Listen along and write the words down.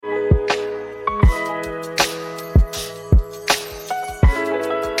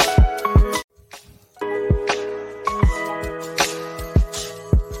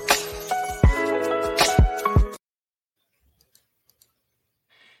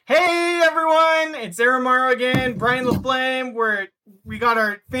It's Aaron Morrow again, Brian LaFlame. We got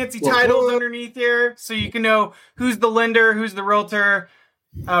our fancy titles underneath here, so you can know who's the lender, who's the realtor.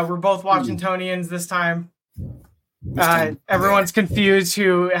 We're both Washingtonians this time. Everyone's confused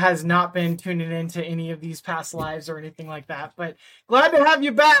who has not been tuning into any of these past lives or anything like that. But glad to have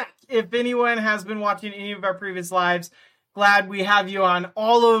you back. If anyone has been watching any of our previous lives, glad we have you on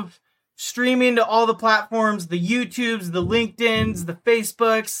all of streaming to all the platforms, the YouTubes, the LinkedIns, the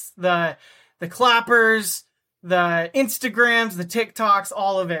Facebooks, the Clappers, the Instagrams, the TikToks,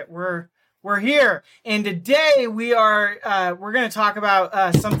 all of it. We're here. And today we're going to talk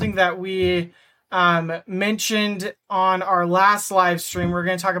about something that we mentioned on our last live stream. We're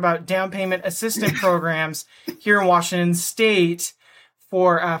going to talk about down payment assistance programs here in Washington State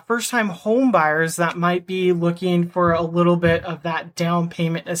for first-time home buyers that might be looking for a little bit of that down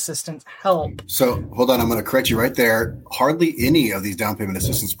payment assistance help. So hold on, I'm going to correct you right there. Hardly any of these down payment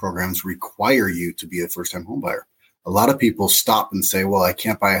assistance programs require you to be a first-time home buyer. A lot of people stop and say, well, I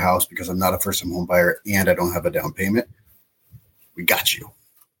can't buy a house because I'm not a first-time home buyer and I don't have a down payment. We got you.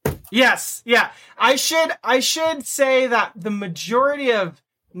 Yes. Yeah. I should say that the majority of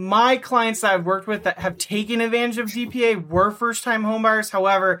my clients that I've worked with that have taken advantage of DPA were first-time homebuyers.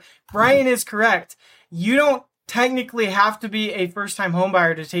 However, Brian is correct. You don't technically have to be a first-time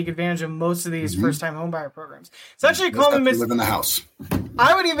homebuyer to take advantage of most of these first-time homebuyer programs. It's actually a common live in the house.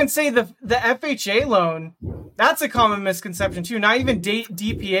 I would even say the FHA loan, that's a common misconception too. Not even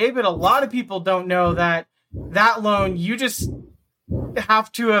DPA, but a lot of people don't know that loan, you just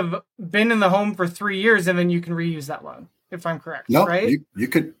have to have been in the home for 3 years and then you can reuse that loan. If I'm correct, no, right? You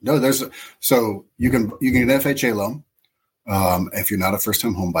could no. So you can get an FHA loan if you're not a first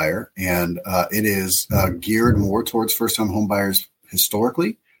time home buyer, and it is geared more towards first time home buyers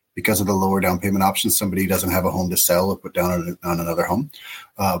historically because of the lower down payment options. Somebody doesn't have a home to sell or put down on another home.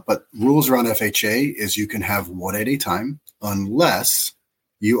 But rules around FHA is you can have one at a time unless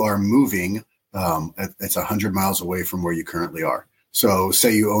you are moving. It's 100 miles away from where you currently are. So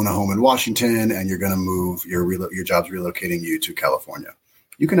say you own a home in Washington and you're going to move, your job's relocating you to California.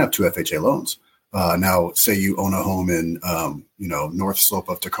 You can have two FHA loans. Now, say you own a home in, North Slope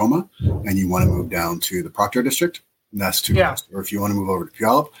of Tacoma and you want to move down to the Proctor District, that's too close. Or if you want to move over to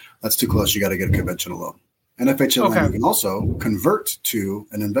Puyallup, that's too close. You got to get a conventional loan. An FHA loan you can also convert to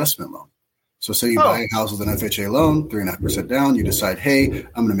an investment loan. So say you buy a house with an FHA loan, 3.5% down. You decide, hey,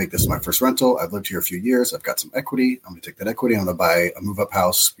 I'm going to make this my first rental. I've lived here a few years. I've got some equity. I'm going to take that equity. I'm going to buy a move-up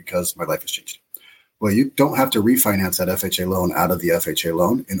house because my life has changed. Well, you don't have to refinance that FHA loan out of the FHA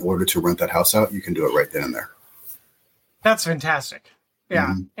loan in order to rent that house out. You can do it right then and there. That's fantastic. Yeah.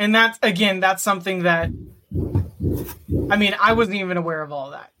 Mm-hmm. And that's something that, I wasn't even aware of all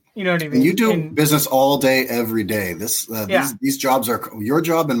of that. You know what I mean? And you do business all day, every day. These jobs are your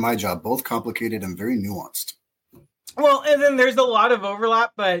job and my job, both complicated and very nuanced. Well, and then there's a lot of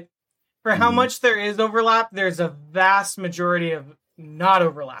overlap, but for how much there is overlap, there's a vast majority of not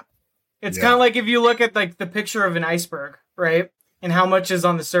overlap. It's kind of like if you look at like the picture of an iceberg, right? And how much is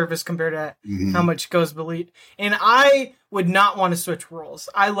on the surface compared to how much goes beneath. And I would not want to switch roles.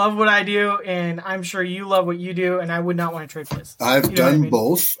 I love what I do, and I'm sure you love what you do, and I would not want to trade places. I've done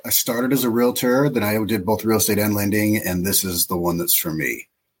both. I started as a realtor, then I did both real estate and lending, and this is the one that's for me.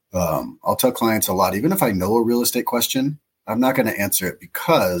 I'll tell clients a lot, even if I know a real estate question, I'm not going to answer it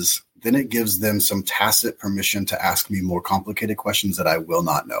because then it gives them some tacit permission to ask me more complicated questions that I will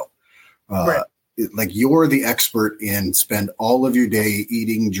not know. Right. Like you're the expert in spend all of your day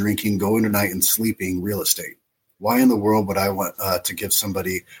eating, drinking, going to night and sleeping real estate. Why in the world would I want to give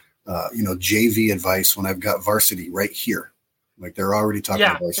somebody, JV advice when I've got varsity right here? Like they're already talking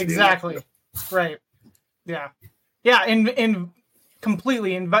about varsity. Exactly. Right. Yeah. Yeah. And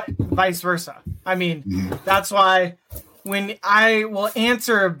completely and vice versa. That's why when I will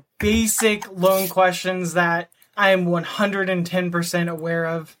answer basic loan questions that I am 110% aware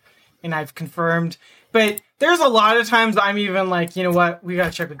of, and I've confirmed, but there's a lot of times I'm even like, you know what, we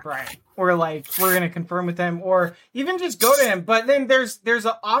got to check with Brian, or like, we're going to confirm with him, or even just go to him. But then there's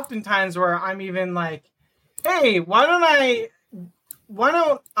often times where I'm even like, hey, why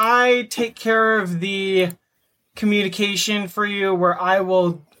don't I take care of the communication for you where I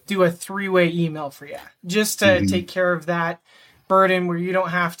will do a 3-way email for you just to take care of that burden where you don't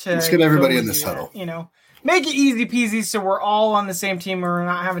have to. Let's get everybody in this huddle. Make it easy peasy so we're all on the same team and we're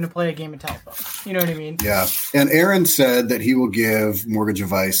not having to play a game of telephone. You know what I mean? Yeah. And Aaron said that he will give mortgage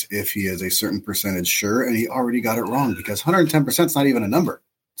advice if he is a certain percentage sure, and he already got it wrong because 110% is not even a number.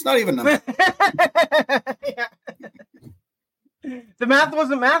 It's not even a number. Yeah. The math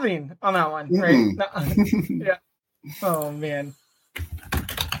wasn't mathing on that one, right? No. Yeah. Oh, man.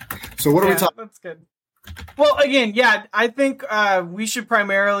 So what are we talking? That's good. Well, again, yeah, I think we should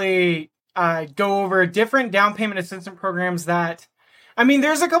primarily go over different down payment assistance programs that, I mean,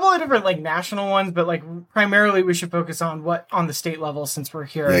 there's a couple of different like national ones, but like primarily we should focus on what on the state level since we're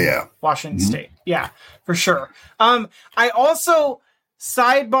here in Washington State. Yeah, for sure. I also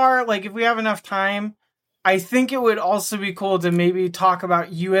sidebar, like if we have enough time, I think it would also be cool to maybe talk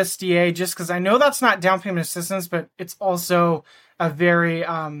about USDA just because I know that's not down payment assistance, but it's also a very,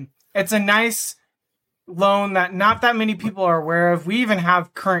 it's a nice loan that not that many people are aware of. We even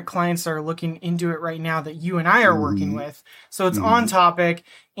have current clients that are looking into it right now that you and I are working with. So it's on topic,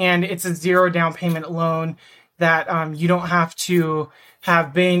 and it's a zero down payment loan that you don't have to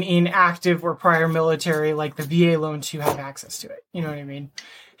have been in active or prior military like the VA loan to have access to it. You know what I mean?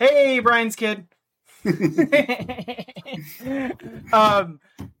 Hey, Brian's kid.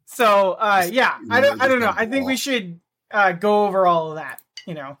 So yeah, I don't know. I think we should go over all of that,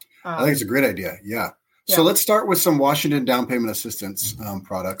 you know. I think it's a great idea. Yeah. So let's start with some Washington down payment assistance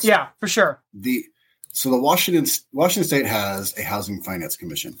products. Yeah, for sure. So the Washington State has a Housing Finance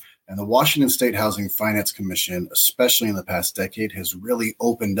Commission, and the Washington State Housing Finance Commission, especially in the past decade, has really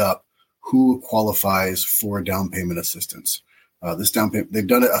opened up who qualifies for down payment assistance. This down payment, they've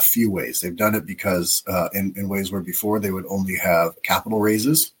done it a few ways. They've done it because in ways where before they would only have capital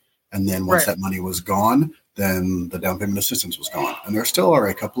raises, and then once that money was gone, then the down payment assistance was gone. And there still are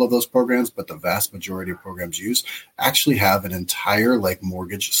a couple of those programs, but the vast majority of programs used actually have an entire like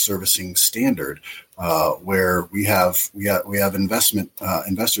mortgage servicing standard where we have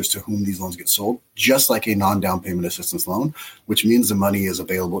investors to whom these loans get sold, just like a non-down payment assistance loan, which means the money is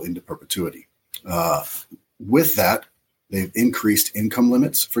available into perpetuity. With that, they've increased income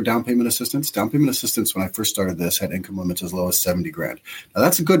limits for down payment assistance. Down payment assistance, when I first started this, had income limits as low as $70,000. Now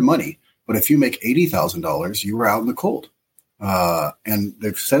that's good money. But if you make $80,000, you were out in the cold. And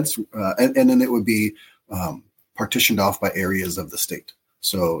they've said, and then it would be partitioned off by areas of the state.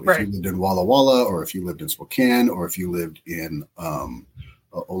 So if you lived in Walla Walla, or if you lived in Spokane, or if you lived in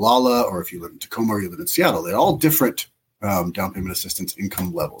Olalla, or if you lived in Tacoma, or you lived in Seattle, they're all different down payment assistance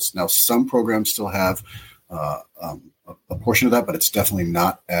income levels. Now, some programs still have a portion of that, but it's definitely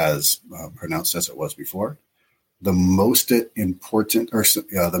not as pronounced as it was before. The most important or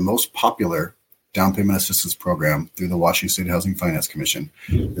the most popular down payment assistance program through the Washington State Housing Finance Commission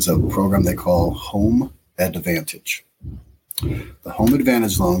is a program they call Home Advantage. The Home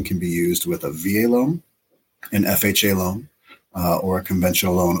Advantage loan can be used with a VA loan, an FHA loan, or a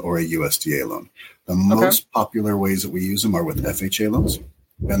conventional loan or a USDA loan. The most popular ways that we use them are with FHA loans.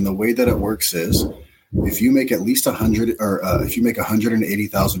 And the way that it works is if you make at least if you make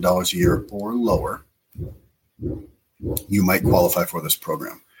 $180,000 a year or lower, you might qualify for this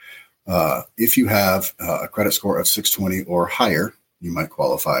program. If you have a credit score of 620 or higher, you might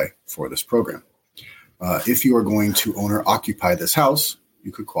qualify for this program. If you are going to own or occupy this house,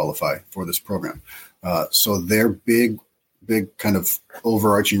 you could qualify for this program. So their big kind of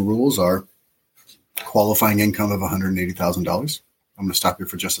overarching rules are qualifying income of $180,000. I'm going to stop here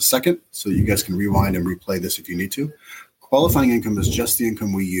for just a second so you guys can rewind and replay this if you need to. Qualifying income is just the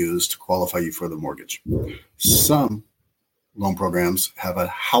income we use to qualify you for the mortgage. Some loan programs have a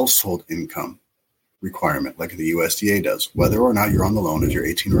household income requirement like the USDA does. Whether or not you're on the loan, if you're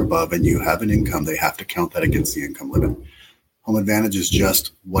 18 or above and you have an income, they have to count that against the income limit. Home Advantage is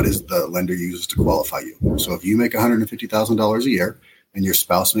just what is the lender uses to qualify you. So if you make $150,000 a year and your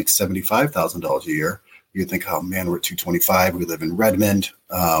spouse makes $75,000 a year, you think, oh man, we're at 225. We live in Redmond.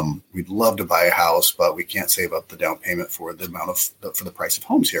 We'd love to buy a house, but we can't save up the down payment for the amount for the price of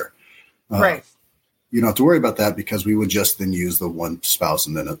homes here. You don't have to worry about that because we would just then use the one spouse,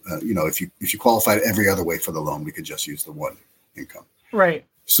 and then if you qualified every other way for the loan, we could just use the one income. Right.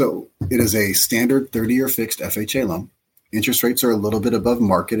 So it is a standard 30-year fixed FHA loan. Interest rates are a little bit above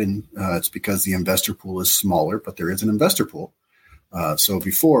market, and it's because the investor pool is smaller, but there is an investor pool. So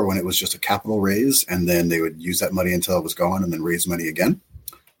before, when it was just a capital raise and then they would use that money until it was gone and then raise money again,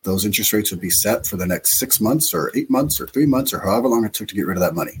 those interest rates would be set for the next 6 months or 8 months or 3 months or however long it took to get rid of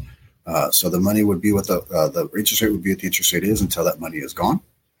that money. So the money would be what the interest rate would be what the interest rate is until that money is gone.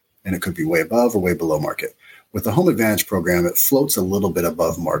 And it could be way above or way below market. With the Home Advantage program, it floats a little bit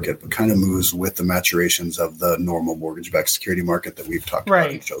above market, but kind of moves with the maturations of the normal mortgage-backed security market that we've talked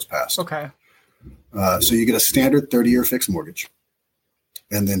about in shows past. Okay. So you get a standard 30-year fixed mortgage.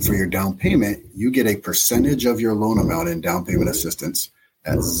 And then for your down payment, you get a percentage of your loan amount in down payment assistance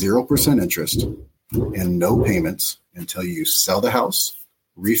at 0% interest and no payments until you sell the house,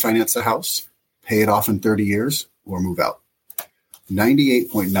 refinance the house, pay it off in 30 years, or move out.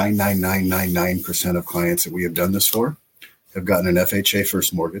 98.99999% of clients that we have done this for have gotten an FHA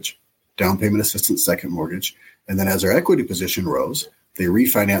first mortgage down payment assistance, second mortgage. And then as their equity position rose, they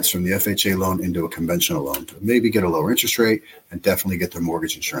refinance from the FHA loan into a conventional loan to maybe get a lower interest rate and definitely get their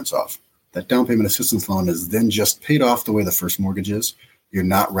mortgage insurance off. That down payment assistance loan is then just paid off the way the first mortgage is. You're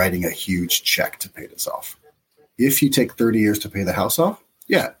not writing a huge check to pay this off. If you take 30 years to pay the house off,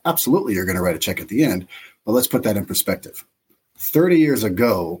 yeah, absolutely, you're going to write a check at the end. But let's put that in perspective. 30 years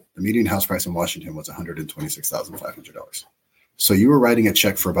ago, the median house price in Washington was $126,500. So you were writing a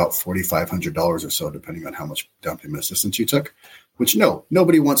check for about $4,500 or so, depending on how much down payment assistance you took, which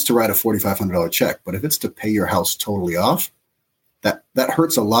nobody wants to write a $4,500 check. But if it's to pay your house totally off, that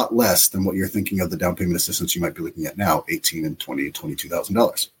hurts a lot less than what you're thinking of the down payment assistance you might be looking at now, $18,000 and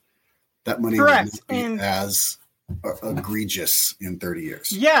 $22,000. That money Correct. Will not be as egregious in 30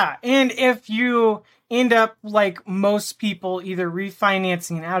 years. Yeah, and if you end up like most people, either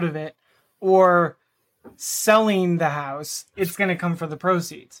refinancing out of it or selling the house, it's going to come from the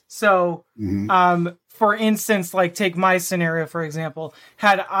proceeds. So, for instance, like take my scenario, for example,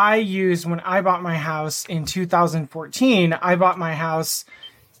 had I used when I bought my house in 2014, I bought my house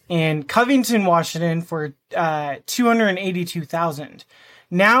in Covington, Washington for $282,000.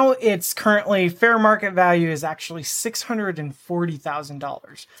 Now it's currently fair market value is actually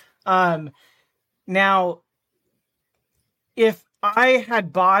 $640,000. Now, if I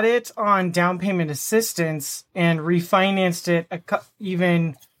had bought it on down payment assistance and refinanced it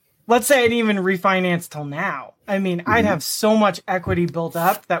let's say I didn't even refinance till now. I mean, I'd have so much equity built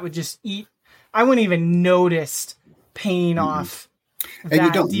up that would just I wouldn't even notice paying off that and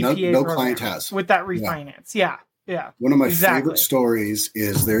you don't, DPA no program client has. with that refinance. Yeah. One of my favorite stories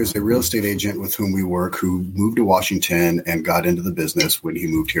is there's a real estate agent with whom we work who moved to Washington and got into the business when he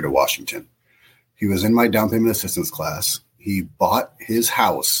moved here to Washington. He was in my down payment assistance class. He bought his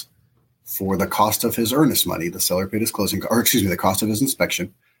house for the cost of his earnest money. The seller paid his the cost of his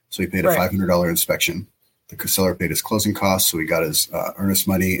inspection. So he paid a $500 inspection. The seller paid his closing costs. So he got his earnest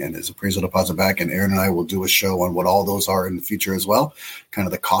money and his appraisal deposit back. And Aaron and I will do a show on what all those are in the future as well. Kind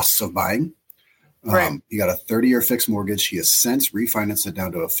of the costs of buying. He got a 30-year fixed mortgage. He has since refinanced it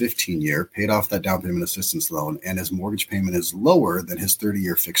down to a 15-year, paid off that down payment assistance loan. And his mortgage payment is lower than his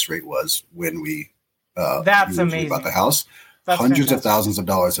 30-year fixed rate was when we That's amazing. Bought the house. That's hundreds fantastic. of thousands of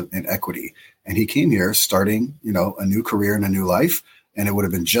dollars in equity. And he came here starting, a new career and a new life. And it would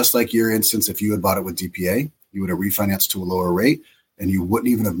have been just like your instance. If you had bought it with DPA, you would have refinanced to a lower rate and you wouldn't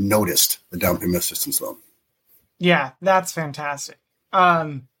even have noticed the down payment assistance loan. Yeah, that's fantastic.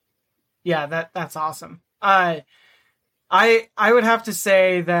 That's awesome. I would have to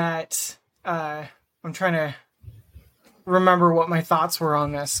say that, I'm trying to remember what my thoughts were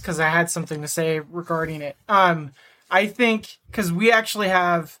on this, cause I had something to say regarding it. I think, cause I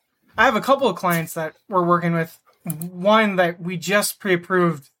have a couple of clients that we're working with, one that we just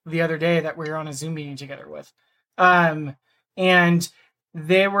pre-approved the other day that we were on a Zoom meeting together with. And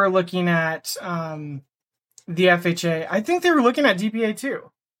they were looking at, the FHA. I think they were looking at DPA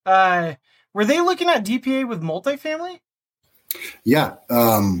too. Were they looking at DPA with multifamily? Yeah.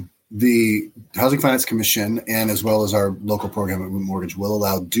 The Housing Finance Commission and as well as our local program at Root Mortgage will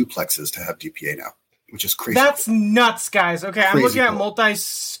allow duplexes to have DPA now, which is crazy. That's nuts, guys. Okay, I'm looking at cool.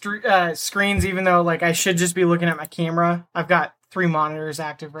 multi-screens, even though like I should just be looking at my camera. I've got 3 monitors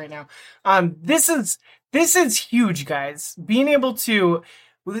active right now. This is huge, guys. Being able to,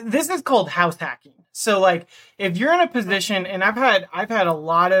 this is called house hacking. So like if you're in a position, and I've had a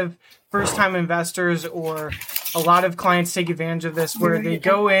lot of first-time investors or a lot of clients take advantage of this, where they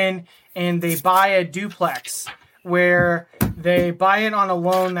go in and they buy a duplex, where they buy it on a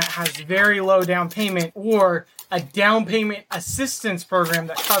loan that has very low down payment, or a down payment assistance program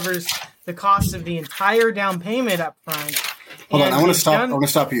that covers the cost of the entire down payment up front. Hold on, I want to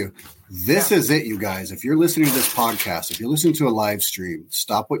stop you. This is it, you guys. If you're listening to this podcast, if you're listening to a live stream,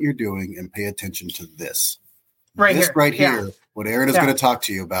 stop what you're doing and pay attention to this. This right here, what Aaron is going to talk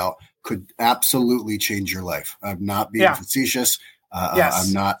to you about, could absolutely change your life. I'm not being facetious.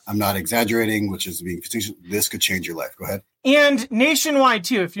 I'm not exaggerating, which is being facetious. This could change your life. Go ahead. And nationwide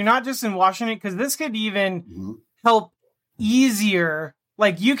too, if you're not just in Washington, because this could even help easier.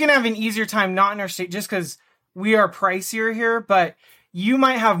 Like you can have an easier time not in our state just because we are pricier here, but you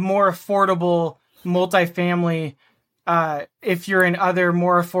might have more affordable multifamily if you're in other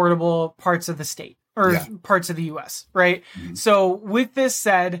more affordable parts of the state or parts of the U.S., right? Mm-hmm. So with this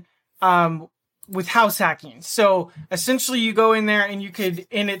said, with house hacking, so essentially you go in there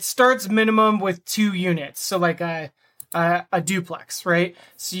and it starts minimum with 2 units. So like a duplex, right?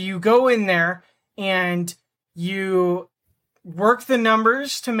 So you go in there and you work the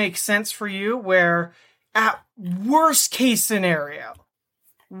numbers to make sense for you, where at worst case scenario,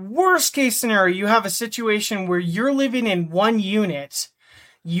 Worst case scenario, you have a situation where you're living in one unit.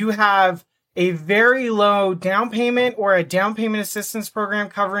 You have a very low down payment or a down payment assistance program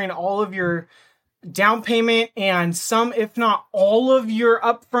covering all of your down payment and some, if not all of your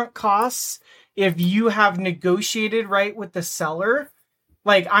upfront costs. If you have negotiated right with the seller,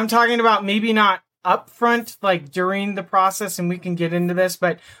 like I'm talking about maybe not upfront, like during the process, and we can get into this,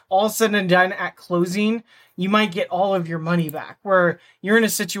 but all said and done at closing, you might get all of your money back, where you're in a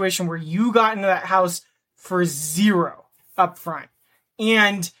situation where you got into that house for zero upfront.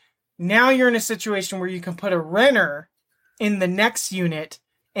 And now you're in a situation where you can put a renter in the next unit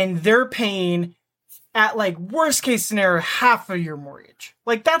and they're paying at like worst case scenario, half of your mortgage.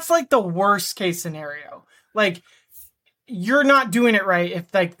 Like that's like the worst case scenario. Like you're not doing it right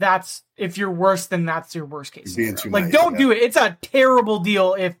if you're worse than that's your worst case scenario. Like don't do it. It's a terrible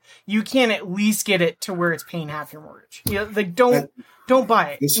deal if you can't at least get it to where it's paying half your mortgage. You know, like don't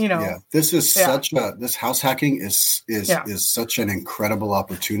buy it. This is this house hacking is such an incredible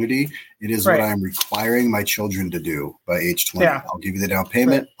opportunity. It is what I'm requiring my children to do by age 20. Yeah. I'll give you the down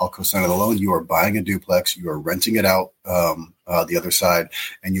payment. I'll co-sign the loan. You are buying a duplex. You are renting it out the other side,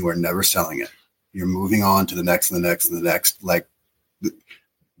 and you are never selling it. You're moving on to the next and the next and the next. Like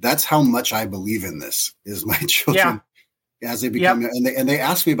that's how much I believe in this. Is my children as they become and they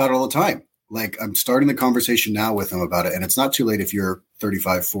ask me about it all the time. Like I'm starting the conversation now with them about it. And it's not too late if you're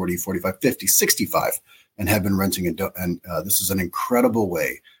 35, 40, 45, 50, 65 and have been renting and this is an incredible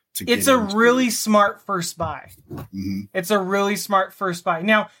way to get It's a really smart first buy. Mm-hmm. It's a really smart first buy.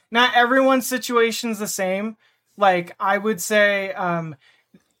 Now, not everyone's situation's the same. Like I would say,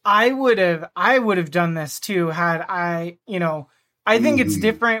 I would have done this too had I, I think it's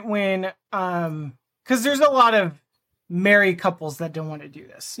different when, cause there's a lot of married couples that don't want to do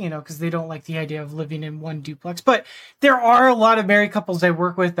this, because they don't like the idea of living in one duplex. But there are a lot of married couples I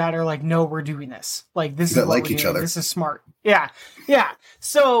work with that are like, no, we're doing this. Like this is like each other. This is smart. Yeah. Yeah.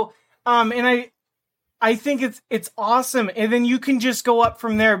 So, and I think it's awesome. And then you can just go up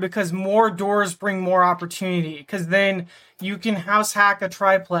from there because more doors bring more opportunity. Because then you can house hack a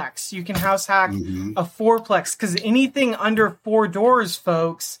triplex. You can house hack a fourplex. Because anything under 4 doors,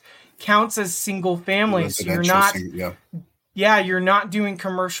 folks, counts as single family. So you're not, you're not doing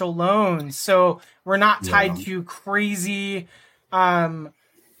commercial loans. So we're not tied to crazy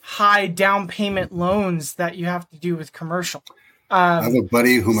high down payment loans that you have to do with commercial. I have a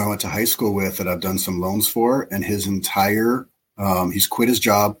buddy whom I went to high school with that I've done some loans for, and his entire he's quit his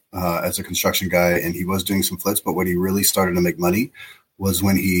job as a construction guy, and he was doing some flips. But when he really started to make money was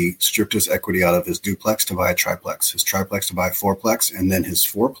when he stripped his equity out of his duplex to buy a triplex, his triplex to buy a fourplex, and then his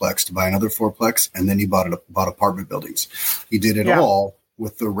fourplex to buy another fourplex, and then he bought apartment buildings. He did it all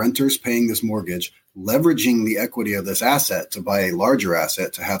with the renters paying this mortgage, leveraging the equity of this asset to buy a larger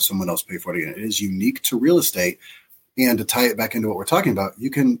asset to have someone else pay for it again. It is unique to real estate. And to tie it back into what we're talking about, you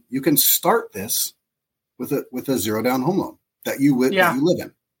can start this with a zero down home loan that you live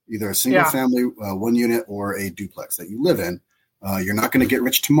in, either a single family, 1 unit, or a duplex that you live in. You're not going to get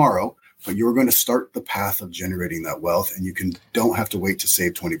rich tomorrow, but you're going to start the path of generating that wealth, and you don't have to wait to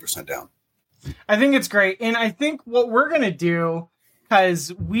save 20% down. I think it's great, and I think what we're going to do,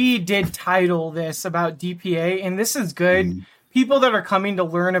 because we did title this about DPA, and this is good. People that are coming to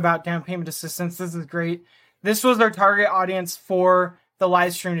learn about down payment assistance, this is great. This was our target audience for the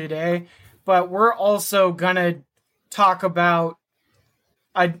live stream today, but we're also going to talk about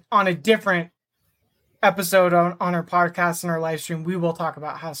on a different episode on our podcast and our live stream, we will talk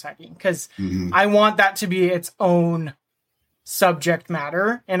about house hacking because I want that to be its own subject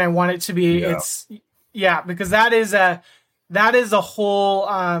matter. And I want it to be because that is a whole,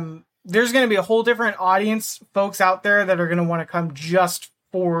 there's going to be a whole different audience, folks out there that are going to want to come just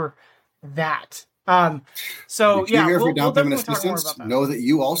for that. So we'll down payment assistance, know that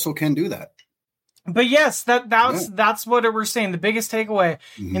you also can do that. But yes, that's what we're saying. The biggest takeaway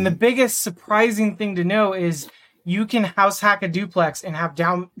and the biggest surprising thing to know is you can house hack a duplex and have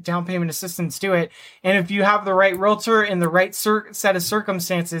down payment assistance do it. And if you have the right realtor and the right set of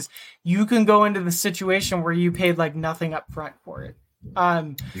circumstances, you can go into the situation where you paid like nothing up front for it.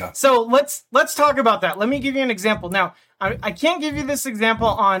 So let's talk about that. Let me give you an example. Now, I can't give you this example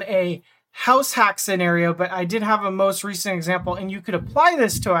on a house hack scenario, but I did have a most recent example, and you could apply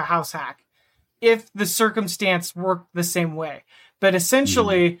this to a house hack if the circumstance worked the same way. But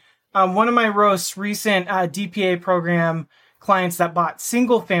essentially, one of my most recent DPA program clients that bought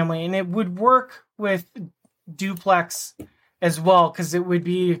single family, and it would work with duplex as well, because it would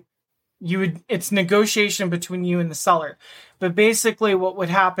be it's negotiation between you and the seller. But basically what would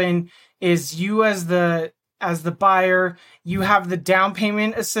happen is you as the as the buyer. You have the down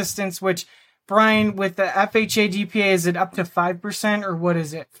payment assistance, which, Brian, with the FHA DPA, is it up to 5% or what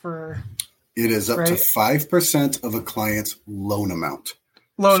is it for? It is up to 5% of a client's loan amount.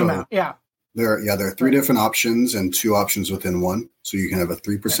 Amount, yeah. There are three different options and two options within one. So you can have a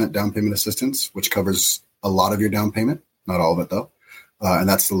 3% down payment assistance, which covers a lot of your down payment, not all of it though. And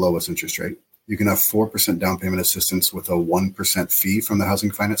that's the lowest interest rate. You can have 4% down payment assistance with a 1% fee from the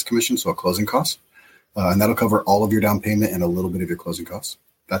Housing Finance Commission, so a closing cost. And that'll cover all of your down payment and a little bit of your closing costs.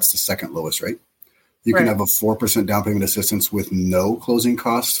 That's the second lowest rate. You can have a 4% down payment assistance with no closing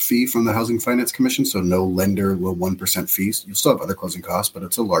cost fee from the Housing Finance Commission. So no lender will 1% fees. You still have other closing costs, but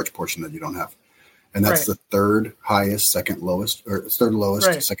it's a large portion that you don't have. And that's the third highest, second lowest, or third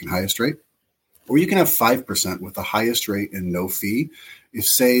lowest, second highest rate. Or you can have 5% with the highest rate and no fee. If,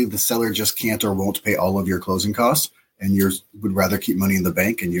 say, the seller just can't or won't pay all of your closing costs and you would rather keep money in the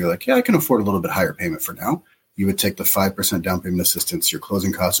bank and you're like, yeah, I can afford a little bit higher payment for now. You would take the 5% down payment assistance. Your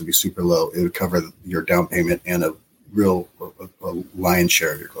closing costs would be super low. It would cover your down payment and a lion's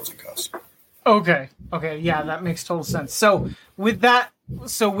share of your closing costs. Okay. Yeah, that makes total sense. So with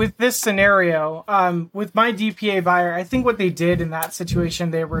this scenario, with my DPA buyer, I think what they did in that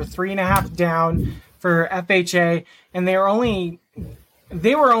situation, they were 3.5 down for FHA, and they were only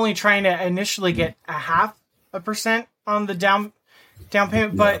trying to initially get 0.5% on the down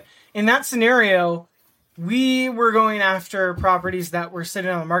payment. But in that scenario, we were going after properties that were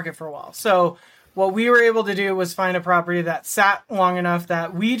sitting on the market for a while. So what we were able to do was find a property that sat long enough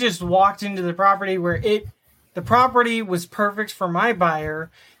that we just walked into the property where the property was perfect for my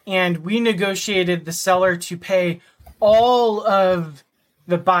buyer, and we negotiated the seller to pay all of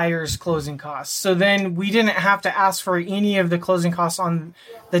the buyer's closing costs. So then we didn't have to ask for any of the closing costs on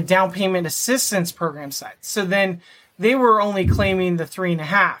the down payment assistance program side. So then they were only claiming the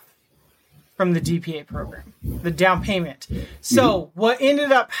 3.5 from the DPA program, the down payment. So what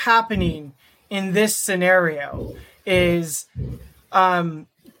ended up happening in this scenario is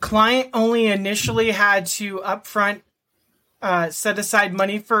client only initially had to upfront set aside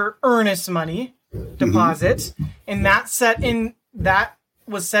money for earnest money deposit, and that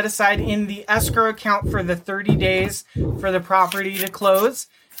was set aside in the escrow account for the 30 days for the property to close.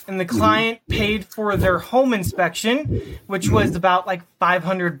 And the client paid for their home inspection, which was about like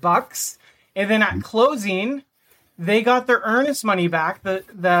 $500. And then at closing, they got their earnest money back.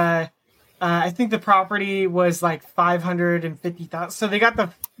 I think the property was like $550,000. So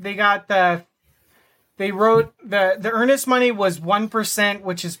the earnest money was 1%,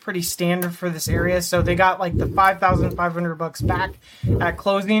 which is pretty standard for this area. So they got like the $5,500 back at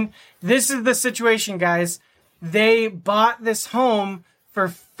closing. This is the situation, guys. They bought this home for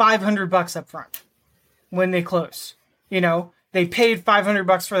 $500 up front when they closed. They paid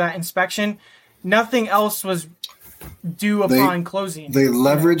 $500 for that inspection. Nothing else was due upon closing. They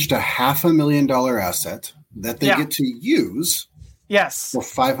leveraged a $500,000 asset that they get to use for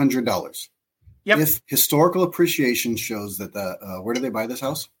 $500. Yep. If historical appreciation shows that where did they buy this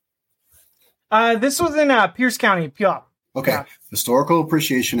house? This was in Pierce County, Puyallup. Okay. Yeah. Historical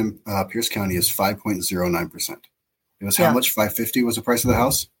appreciation in Pierce County is 5.09%. It was how much? $550 was the price of the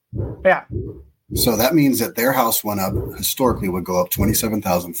house? Yeah. So that means that their house went up, historically would go up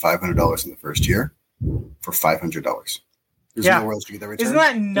 $27,500 in the first year for $500. There's nowhere else to get that return. Isn't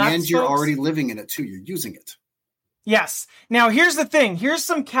that nuts, and you're folks? already living in it too. You're using it. Yes. Now, here's the thing. Here's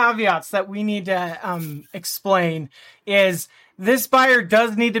some caveats that we need to explain is this buyer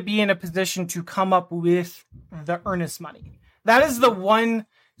does need to be in a position to come up with the earnest money. That is the one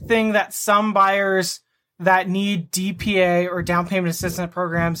thing that some buyers that need DPA or down payment assistance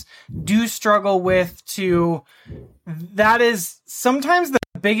programs do struggle with that is sometimes the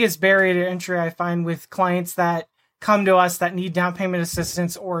biggest barrier to entry I find with clients that come to us that need down payment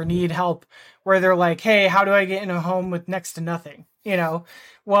assistance or need help, where they're like, hey, how do I get in a home with next to nothing?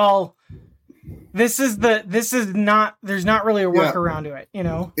 Well, there's not really a workaround to it,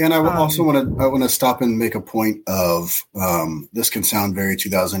 And I also want to stop and make a point of, this can sound very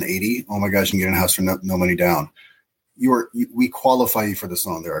 2080. Oh my gosh, you can get in a house for no money down. We qualify you for this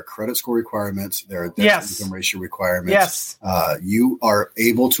loan. There are credit score requirements. There are debt to income ratio requirements. Yes. You are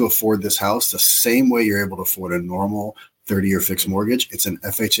able to afford this house the same way you're able to afford a normal 30-year fixed mortgage. It's an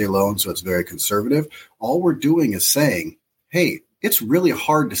FHA loan, so it's very conservative. All we're doing is saying, hey, it's really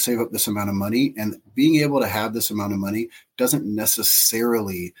hard to save up this amount of money, and being able to have this amount of money doesn't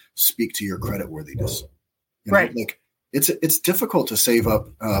necessarily speak to your credit worthiness. Right. Like it's difficult to save up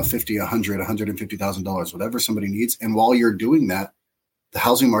 $50, $100, $150,000, whatever somebody needs. And while you're doing that, the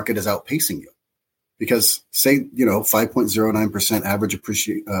housing market is outpacing you. because say, 5.09% average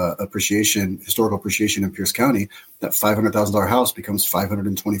appreciation, historical appreciation in Pierce County, that $500,000 house becomes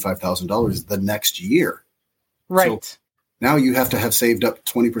 $525,000 the next year. Right. So now you have to have saved up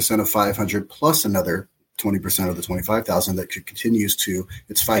 20% of 500 plus another 20% of the 25,000 that continues to,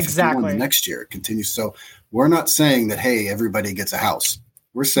 it's 551 the next year. It continues. So we're not saying that, hey, everybody gets a house.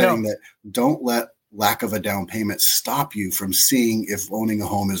 We're saying that don't let lack of a down payment stop you from seeing if owning a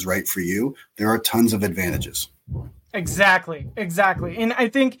home is right for you. There are tons of advantages. Exactly. And I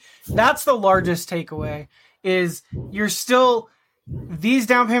think that's the largest takeaway is these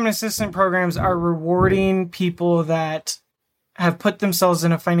down payment assistance programs are rewarding people that have put themselves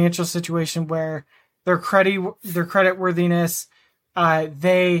in a financial situation where their credit worthiness,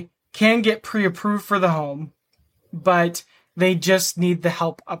 they can get pre-approved for the home, but they just need the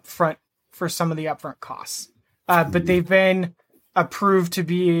help up front for some of the upfront costs. But they've been approved to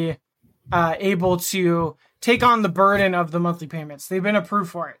be able to take on the burden of the monthly payments. They've been approved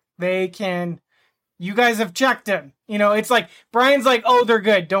for it. They can, you guys have checked them. It's like, Brian's like, oh, they're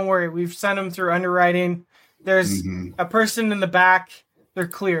good. Don't worry. We've sent them through underwriting. There's a person in the back. They're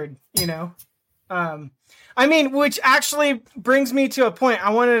cleared, which actually brings me to a point.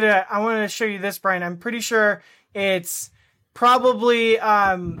 I wanted to show you this, Brian. I'm pretty sure it's probably,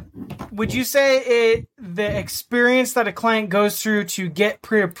 would you say the experience that a client goes through to get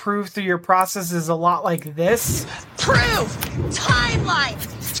pre-approved through your process is a lot like this? Proof, timeline,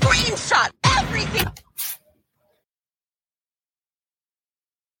 screenshot, everything.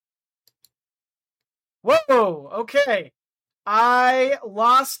 Whoa, okay. I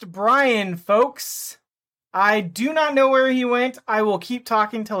lost Brian, folks. I do not know where he went. I will keep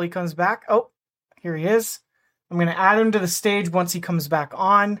talking till he comes back. Oh, here he is. I'm going to add him to the stage once he comes back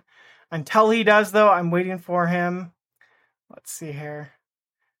on. Until he does, though, I'm waiting for him. Let's see here.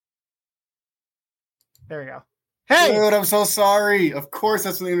 There we go. Hey! Dude, I'm so sorry. Of course,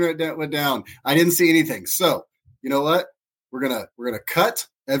 that's when the internet went down. I didn't see anything. So, you know what? We're gonna cut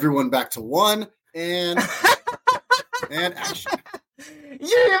everyone back to one and action.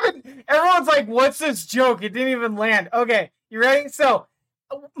 Everyone's like, what's this joke? It didn't even land. Okay, you ready? So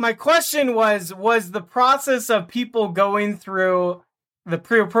my question was the process of people going through the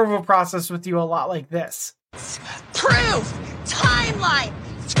pre-approval process with you a lot like this? Proof, timeline,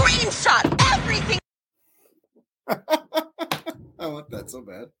 screenshot, everything. I want that so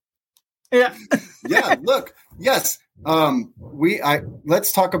bad. Yeah. Yeah, look. Yes.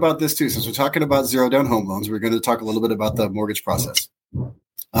 Let's talk about this too. Since we're talking about zero down home loans, we're going to talk a little bit about the mortgage process.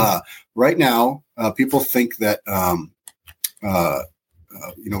 Right now, people think that,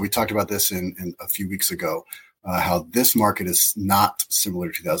 we talked about this in a few weeks ago, how this market is not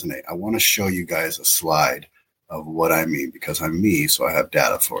similar to 2008. I want to show you guys a slide of what I mean because I'm me, so I have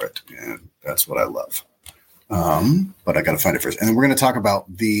data for it, and that's what I love. But I got to find it first. And then we're going to talk about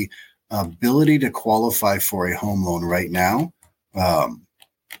the ability to qualify for a home loan right now.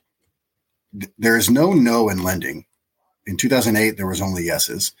 There is no in lending. In 2008, there was only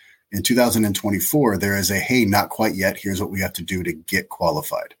yeses. In 2024, there is a, hey, not quite yet. Here's what we have to do to get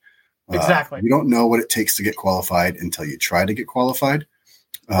qualified. Exactly. You don't know what it takes to get qualified until you try to get qualified.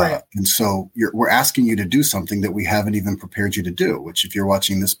 Right. And so we're asking you to do something that we haven't even prepared you to do, which if you're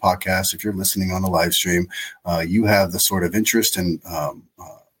watching this podcast, if you're listening on the live stream, you have the sort of interest and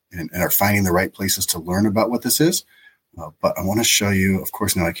are finding the right places to learn about what this is. But I want to show you, of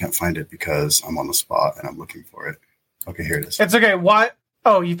course, now I can't find it because I'm on the spot and I'm looking for it. Okay, here it is. It's okay. What?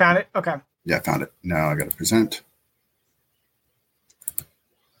 Oh, you found it? Okay. Yeah, I found it. Now I got to present.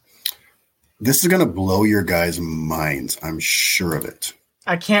 This is going to blow your guys' minds. I'm sure of it.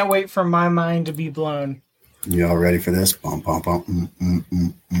 I can't wait for my mind to be blown. Y'all ready for this? Bum, bum, bum,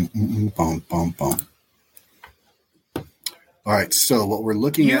 bum, bum, bum. All right. So what we're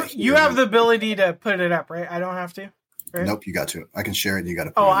looking at here, you have the ability to put it up, right? I don't have to. Right? Nope, you got to. I can share it and you got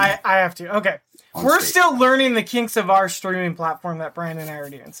to put I have to. Okay. We're still learning the kinks of our streaming platform that Brian and I are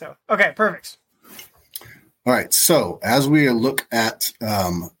doing. So, okay, perfect. All right. So as we look at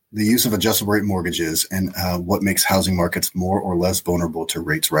the use of adjustable rate mortgages and what makes housing markets more or less vulnerable to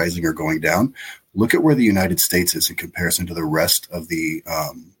rates rising or going down, look at where the United States is in comparison to the rest of the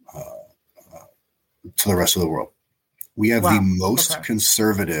world. We have the most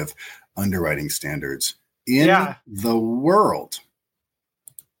conservative underwriting standards in the world,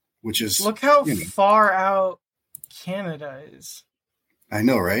 which is look how far out Canada is. I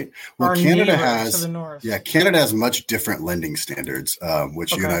know, right? Well, Our Canada has to the north. Yeah, Canada has much different lending standards,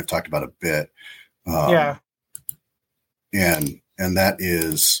 which you and I have talked about a bit. And that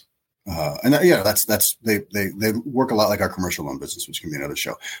is They work a lot like our commercial loan business, which can be another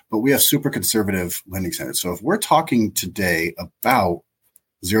show. But we have super conservative lending standards. So if we're talking today about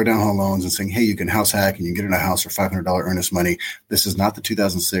zero down home loans and saying, hey, you can house hack and you can get in a house for $500 earnest money, this is not the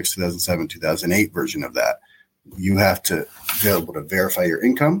 2006, 2007, 2008 version of that. You have to be able to verify your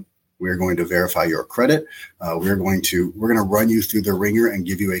income. We're going to verify your credit. We're going to run you through the ringer and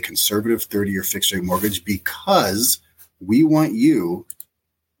give you a conservative 30-year fixed rate mortgage because we want you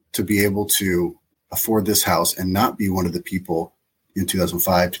to be able to afford this house and not be one of the people in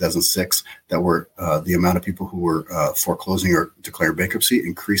 2005, 2006 that were the amount of people who were foreclosing or declaring bankruptcy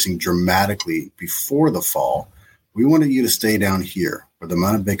increasing dramatically before the fall. We wanted you to stay down here where the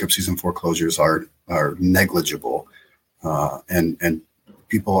amount of bankruptcies and foreclosures are negligible and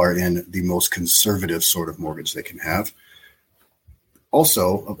people are in the most conservative sort of mortgage they can have.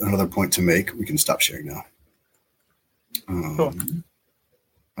 Also, another point to make, we can stop sharing now. Cool.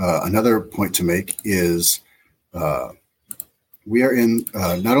 Another point to make is we are in,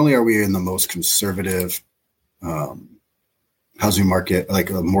 not only are we in the most conservative housing market, like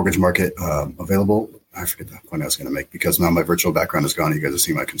a mortgage market available. I forget the point I was going to make because now my virtual background is gone. You guys have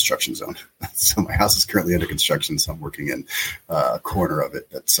seen my construction zone. So my house is currently under construction. So I'm working in a corner of it.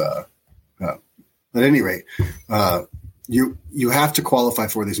 That's, at any rate, you have to qualify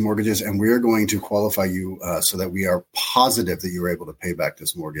for these mortgages, and we're going to qualify you so that we are positive that you're able to pay back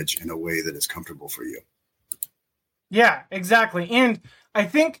this mortgage in a way that is comfortable for you. Yeah, exactly. And I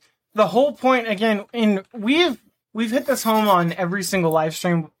think the whole point, again, and we've hit this home on every single live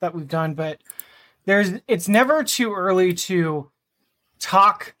stream that we've done, but it's never too early to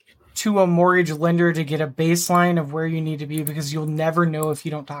talk to a mortgage lender to get a baseline of where you need to be because you'll never know if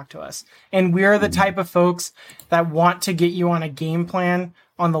you don't talk to us. And we're the type of folks that want to get you on a game plan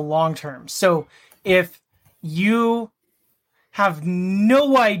on the long term. So if you have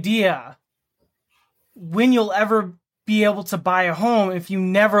no idea when you'll ever be able to buy a home, if you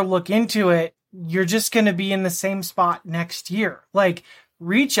never look into it, you're just going to be in the same spot next year. Like,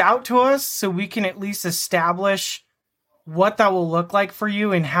 reach out to us so we can at least establish what that will look like for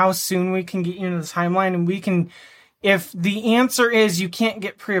you and how soon we can get you into the timeline. And we can, if the answer is you can't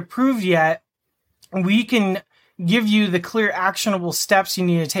get pre-approved yet, we can give you the clear actionable steps you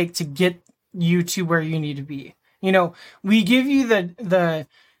need to take to get you to where you need to be. You know, we give you the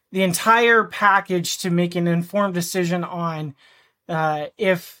entire package to make an informed decision on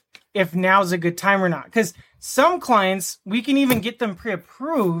if now's a good time or not. Because some clients, we can even get them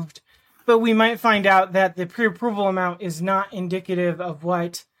pre-approved, but we might find out that the pre-approval amount is not indicative of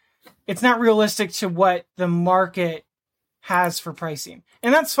it's not realistic to what the market has for pricing.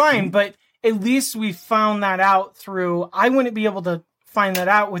 And that's fine, but at least we found that out I wouldn't be able to find that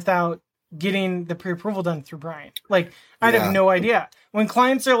out without getting the pre-approval done through Brian. Like, I'd have no idea. When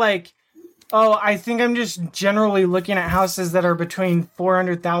clients are like, oh, I think I'm just generally looking at houses that are between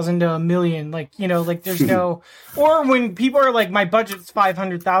 400,000 to $1 million. Like, you know, like there's no, or when people are like, my budget's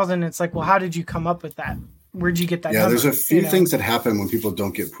 500,000, it's like, well, how did you come up with that? Where'd you get that? Yeah, number? There's a few things that happen when people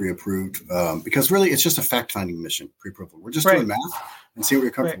don't get pre-approved because really it's just a fact-finding mission, pre-approval. We're just doing math and see what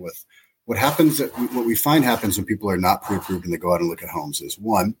you're comfortable with. What we find happens when people are not pre-approved and they go out and look at homes is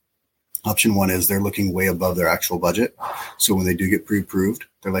option one is they're looking way above their actual budget. So when they do get pre-approved,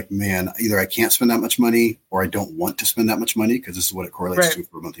 they're like, man, either I can't spend that much money or I don't want to spend that much money because this is what it correlates to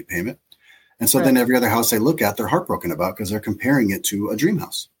for a monthly payment. And so then every other house they look at, they're heartbroken about because they're comparing it to a dream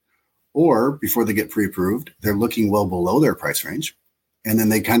house. Or before they get pre-approved, they're looking well below their price range. And then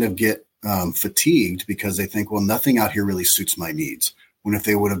they kind of get fatigued because they think, well, nothing out here really suits my needs. When if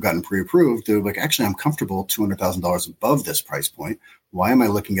they would have gotten pre-approved, they would be like, actually, I'm comfortable $200,000 above this price point. Why am I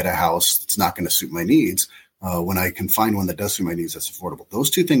looking at a house that's not going to suit my needs when I can find one that does suit my needs that's affordable?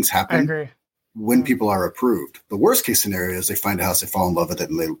 Those two things happen when people are approved. The worst case scenario is they find a house, they fall in love with it,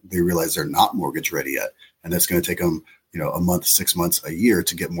 and they realize they're not mortgage ready yet. And it's going to take them, a month, 6 months, a year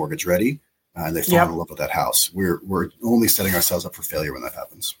to get mortgage ready. And they fall in love with that house. We're only setting ourselves up for failure when that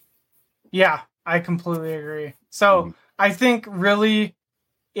happens. Yeah, I completely agree. So I think really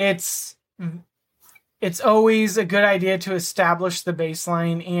it's always a good idea to establish the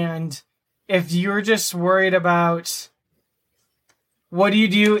baseline. And if you're just worried about what do you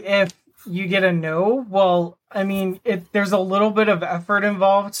do if you get a no? Well, I mean, there's a little bit of effort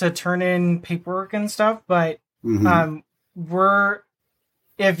involved to turn in paperwork and stuff, but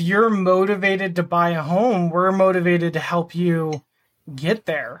if you're motivated to buy a home, we're motivated to help you get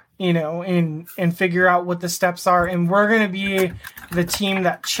there, and figure out what the steps are. And we're going to be the team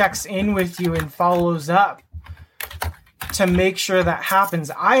that checks in with you and follows up to make sure that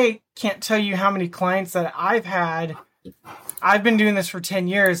happens. I can't tell you how many clients that I've had. I've been doing this for 10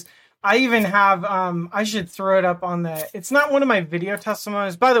 years. I even have, I should throw it up on it's not one of my video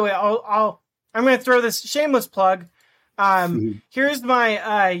testimonies. By the way, I'm going to throw this shameless plug. Here's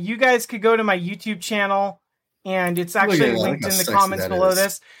my, you guys could go to my YouTube channel, and it's actually linked in the comments below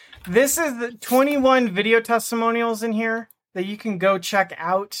this. This is the 21 video testimonials in here that you can go check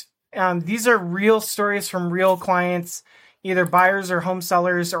out. These are real stories from real clients, either buyers or home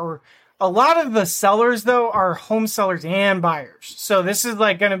sellers, or a lot of the sellers though are home sellers and buyers. So this is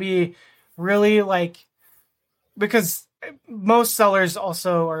like going to be really like, because most sellers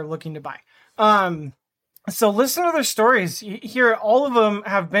also are looking to buy. So listen to their stories here. All of them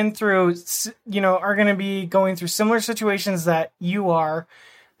have been through, are going to be going through similar situations that you are,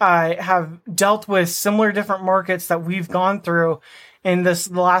 have dealt with similar different markets that we've gone through in the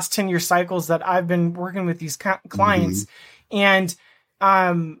last 10-year cycles that I've been working with these clients. And,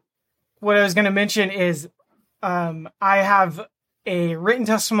 what I was going to mention is, I have a written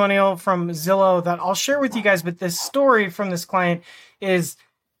testimonial from Zillow that I'll share with you guys. But this story from this client is,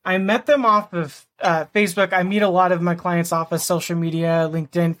 I met them off of Facebook. I meet a lot of my clients off of social media,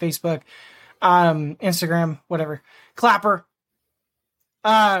 LinkedIn, Facebook, Instagram, whatever, Clapper.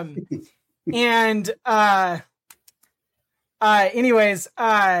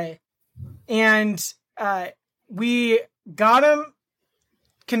 We got them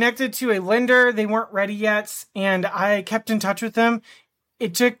connected to a lender. They weren't ready yet, and I kept in touch with them.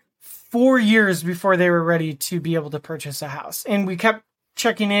 It took 4 years before they were ready to be able to purchase a house, and we kept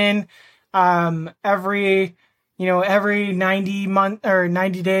checking in every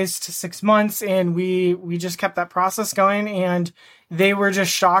 90 days to 6 months, and we just kept that process going, and they were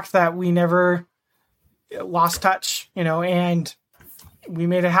just shocked that we never lost touch, and we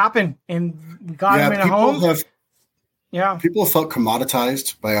made it happen, and we got them in a home. People felt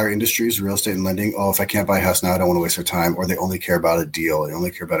commoditized by our industries, real estate and lending. Oh, if I can't buy a house now, I don't want to waste their time. Or they only care about a deal. They only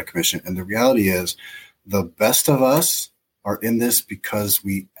care about a commission. And the reality is the best of us are in this because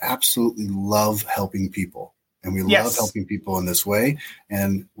we absolutely love helping people. And we love helping people in this way.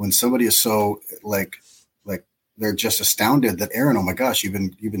 And when somebody is so like they're just astounded that, Aaron, oh my gosh, you've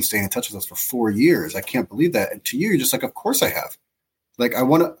been staying in touch with us for 4 years. I can't believe that. And to you, you're just like, of course I have. Like, I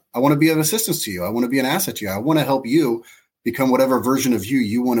want to be of assistance to you. I want to be an asset to you. I want to help you become whatever version of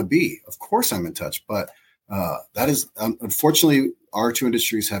you want to be. Of course I'm in touch, but that is, unfortunately, our two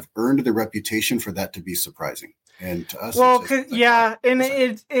industries have earned the reputation for that to be surprising. And to us,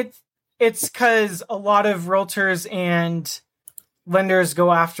 it's because a lot of realtors and lenders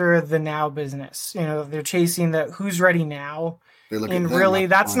go after the now business. They're chasing who's ready now. And really,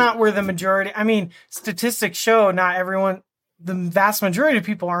 that's not where the majority, statistics show the vast majority of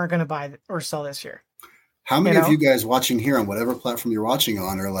people aren't going to buy or sell this year. How many of you guys watching here on whatever platform you're watching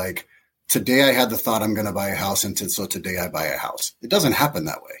on are like, today I had the thought I'm going to buy a house, and so today I buy a house? It doesn't happen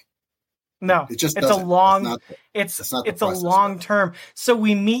that way. No, it's a long term. So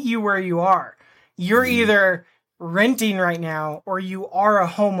we meet you where you are. You're either renting right now or you are a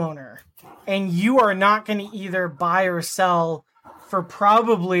homeowner, and you are not going to either buy or sell for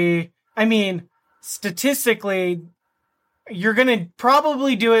probably, statistically, you're going to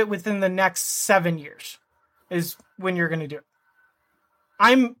probably do it within the next 7 years is when you're going to do it.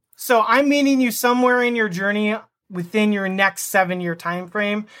 I'm meeting you somewhere in your journey within your next 7-year time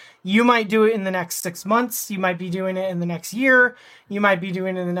frame. You might do it in the next 6 months. You might be doing it in the next year. You might be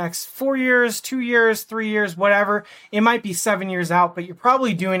doing it in the next 4 years, 2 years, 3 years, whatever. It might be 7 years out, but you're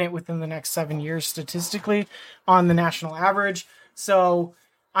probably doing it within the next 7 years statistically on the national average. So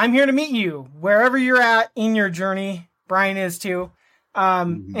I'm here to meet you wherever you're at in your journey. Brian is too.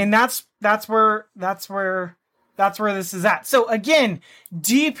 And that's where this is at. So again,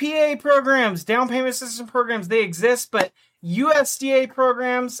 DPA programs, down payment assistance programs, they exist, but USDA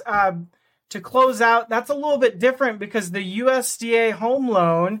programs, to close out, that's a little bit different because the USDA home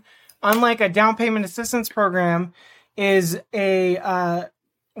loan, unlike a down payment assistance program, is I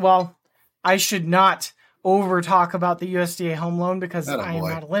should not over talk about the USDA home loan because I am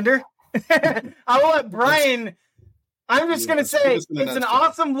not a lender. I will let Brian. I'm just going to say it's an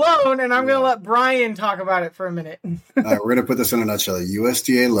awesome loan, and I'm going to let Brian talk about it for a minute. All right, we're going to put this in a nutshell. A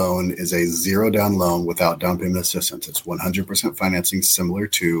USDA loan is a zero-down loan without down payment assistance. It's 100% financing, similar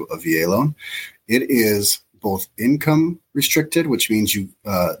to a VA loan. It is both income restricted, which means you,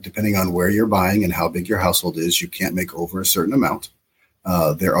 depending on where you're buying and how big your household is, you can't make over a certain amount.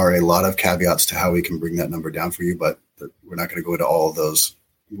 There are a lot of caveats to how we can bring that number down for you, but we're not going to go into all of those.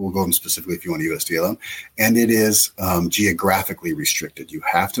 We'll go in specifically if you want a USDA loan. And it is geographically restricted. You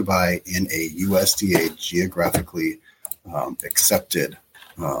have to buy in a USDA geographically accepted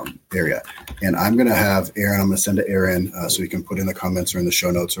area. And I'm going to have Aaron, I'm going to send to Aaron so he can put in the comments or in the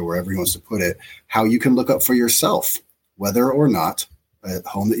show notes or wherever he wants to put it, how you can look up for yourself whether or not a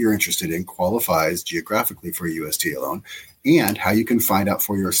home that you're interested in qualifies geographically for a USDA loan, and how you can find out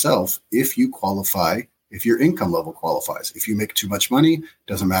for yourself if you qualify, if your income level qualifies. If you make too much money,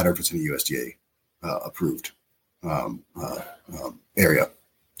 doesn't matter if it's in a USDA approved area.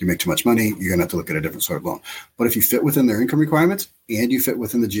 You make too much money, you're going to have to look at a different sort of loan. But if you fit within their income requirements and you fit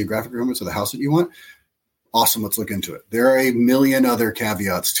within the geographic requirements of the house that you want, awesome, let's look into it. There are a million other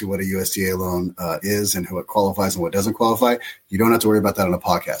caveats to what a USDA loan is and what qualifies and what doesn't qualify. You don't have to worry about that on a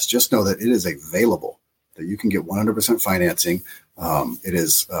podcast. Just know that it is available, that you can get 100% financing. It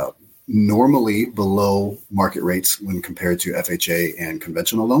is normally below market rates when compared to FHA and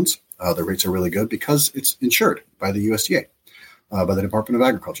conventional loans. The rates are really good because it's insured by the USDA. By the Department of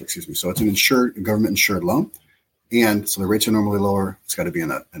Agriculture, So it's an insured, government insured loan. And so the rates are normally lower. It's got to be in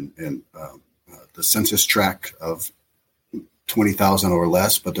the census tract of 20,000 or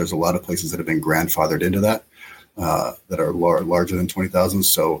less, but there's a lot of places that have been grandfathered into that that are larger than 20,000.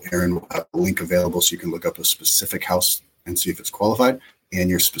 So Aaron will have a link available so you can look up a specific house and see if it's qualified and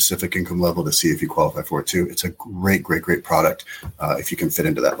your specific income level to see if you qualify for it too. It's a great product if you can fit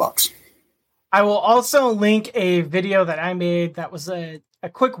into that box. I will also link a video that I made that was a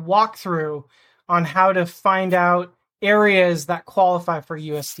quick walkthrough on how to find out areas that qualify for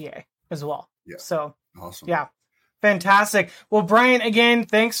USDA as well. Yeah. So, awesome. Yeah, fantastic. Well, Brian, again,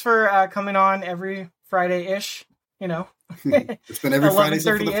 thanks for coming on every Friday-ish, It's been every Friday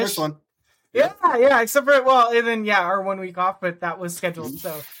except for the first one. Yeah, except for, and then, our 1 week off, but that was scheduled.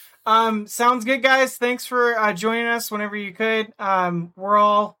 So, sounds good, guys. Thanks for joining us whenever you could. We're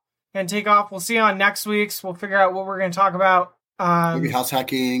all and take off. We'll see you on next week's. We'll figure out what we're going to talk about. Maybe house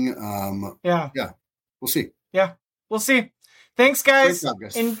hacking. We'll see. Yeah, we'll see. Thanks, guys. Great job,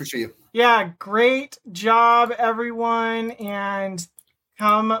 guys. Appreciate you. Yeah, great job, everyone. And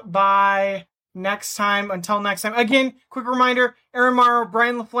come by next time. Until next time. Again, quick reminder, Aaron Morrow,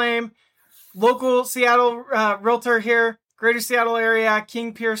 Brian LaFlame, local Seattle realtor here, greater Seattle area,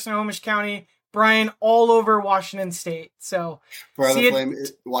 King, Pierce, Snohomish County. Brian all over Washington State. So, Brian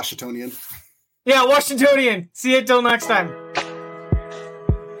LaFlame, Washingtonian. Yeah, Washingtonian. See you till next time.